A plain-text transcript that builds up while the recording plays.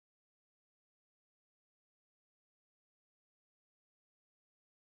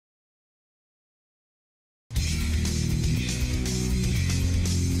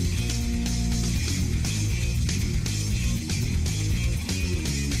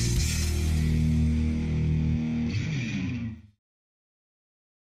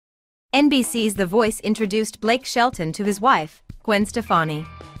NBC's The Voice introduced Blake Shelton to his wife, Gwen Stefani.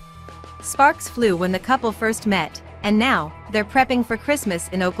 Sparks flew when the couple first met, and now, they're prepping for Christmas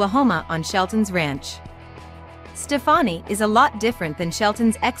in Oklahoma on Shelton's ranch. Stefani is a lot different than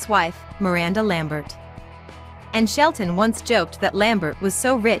Shelton's ex-wife, Miranda Lambert. And Shelton once joked that Lambert was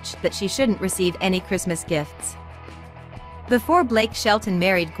so rich that she shouldn't receive any Christmas gifts. Before Blake Shelton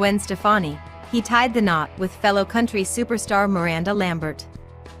married Gwen Stefani, he tied the knot with fellow country superstar Miranda Lambert.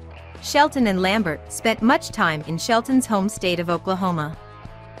 Shelton and Lambert spent much time in Shelton's home state of Oklahoma.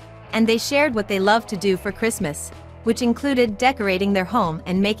 And they shared what they loved to do for Christmas, which included decorating their home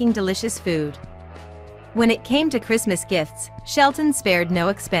and making delicious food. When it came to Christmas gifts, Shelton spared no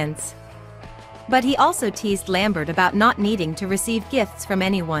expense. But he also teased Lambert about not needing to receive gifts from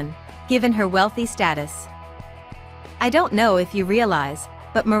anyone, given her wealthy status. "I don't know if you realize,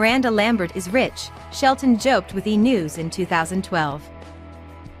 but Miranda Lambert is rich," Shelton joked with E! News in 2012.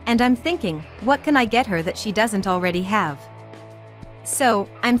 "And I'm thinking, what can I get her that she doesn't already have? So,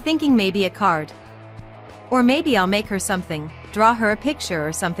 I'm thinking maybe a card. Or maybe I'll make her something, draw her a picture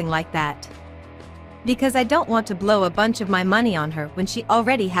or something like that. Because I don't want to blow a bunch of my money on her when she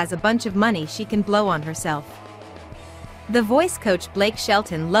already has a bunch of money she can blow on herself." The Voice coach Blake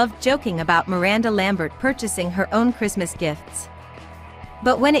Shelton loved joking about Miranda Lambert purchasing her own Christmas gifts.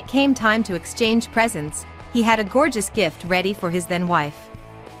 But when it came time to exchange presents, he had a gorgeous gift ready for his then-wife.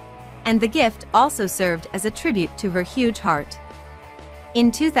 And the gift also served as a tribute to her huge heart.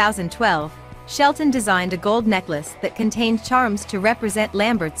 In 2012, Shelton designed a gold necklace that contained charms to represent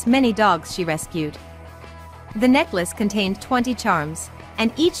Lambert's many dogs she rescued. The necklace contained 20 charms,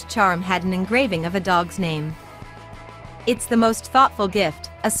 and each charm had an engraving of a dog's name. "It's the most thoughtful gift,"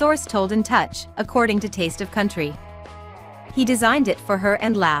 a source told In Touch, according to Taste of Country. "He designed it for her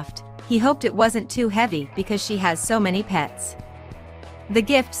and laughed. He hoped it wasn't too heavy because she has so many pets." The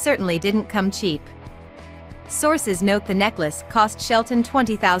gift certainly didn't come cheap. Sources note the necklace cost Shelton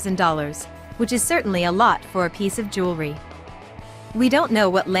 $20,000, which is certainly a lot for a piece of jewelry. We don't know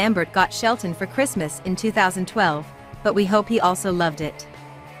what Lambert got Shelton for Christmas in 2012, but we hope he also loved it.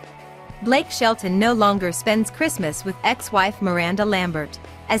 Blake Shelton no longer spends Christmas with ex-wife Miranda Lambert,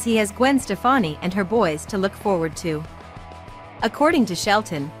 as he has Gwen Stefani and her boys to look forward to. According to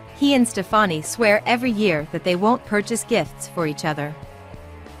Shelton, he and Stefani swear every year that they won't purchase gifts for each other.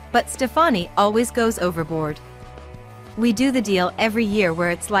 But Stefani always goes overboard. "We do the deal every year where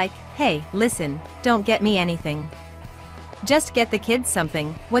it's like, hey, listen, don't get me anything. Just get the kids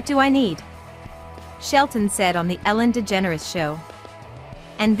something, what do I need?" Shelton said on the Ellen DeGeneres show.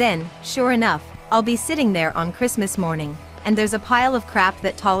 "And then, sure enough, I'll be sitting there on Christmas morning, and there's a pile of crap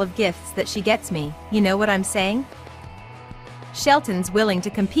that tall of gifts that she gets me, you know what I'm saying?" Shelton's willing to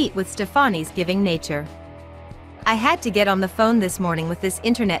compete with Stefani's giving nature. "I had to get on the phone this morning with this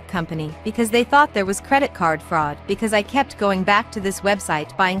internet company because they thought there was credit card fraud because I kept going back to this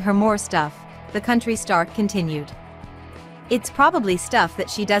website buying her more stuff," the country star continued. "It's probably stuff that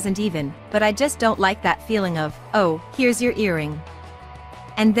she doesn't even, but I just don't like that feeling of, oh, here's your earring.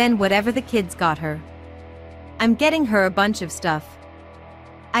 And then whatever the kids got her. I'm getting her a bunch of stuff.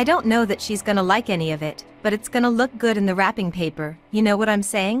 I don't know that she's gonna like any of it, but it's gonna look good in the wrapping paper, you know what I'm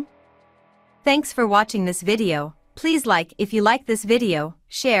saying?" Thanks for watching this video. Please like if you like this video,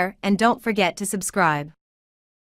 share, and don't forget to subscribe.